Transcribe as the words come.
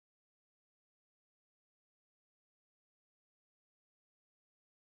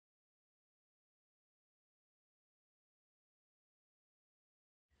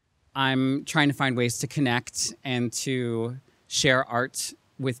I'm trying to find ways to connect and to share art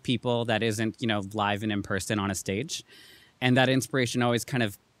with people that isn't, live and in person on a stage. And that inspiration always kind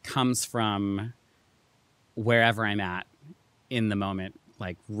of comes from wherever I'm at in the moment,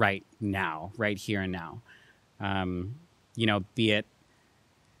 like right now, right here and now. Be it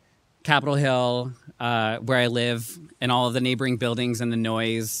Capitol Hill, where I live, and all of the neighboring buildings and the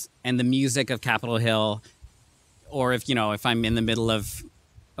noise and the music of Capitol Hill, or if I'm in the middle of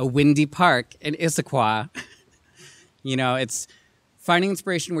a windy park in Issaquah, it's finding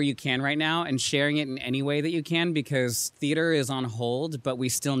inspiration where you can right now and sharing it in any way that you can, because theater is on hold, but we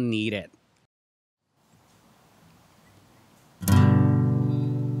still need it.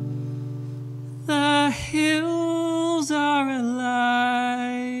 The hills are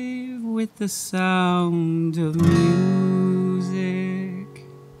alive with the sound of music,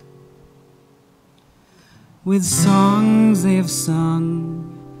 with songs they have sung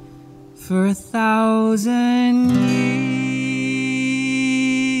for 1,000 years.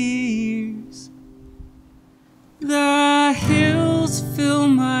 The hills fill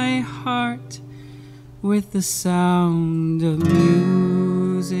my heart with the sound of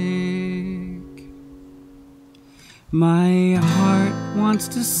music. My heart wants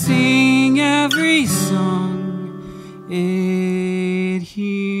to sing every song it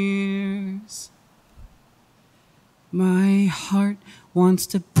hears. My heart wants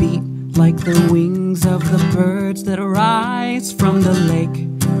to beat like the wings of the birds that rise from the lake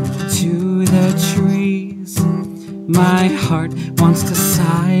to the trees. My heart wants to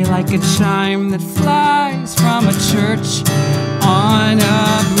sigh like a chime that flies from a church on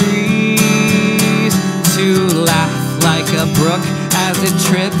a breeze, to laugh like a brook as it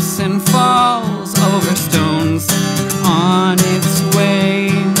trips and falls over stones on its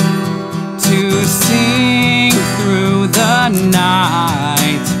way, to sing through the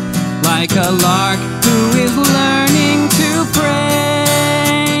night like a lark who is learning to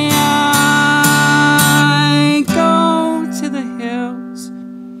pray. I go to the hills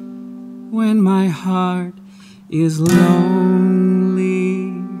when my heart is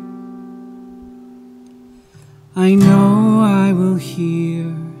lonely. I know I will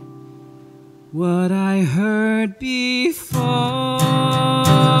hear what I heard before.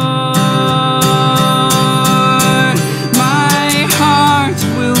 My heart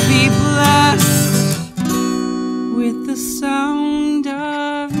will be blessed with the sound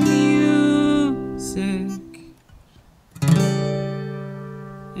of music,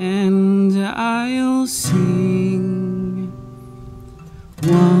 and I'll sing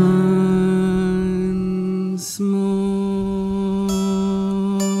once more.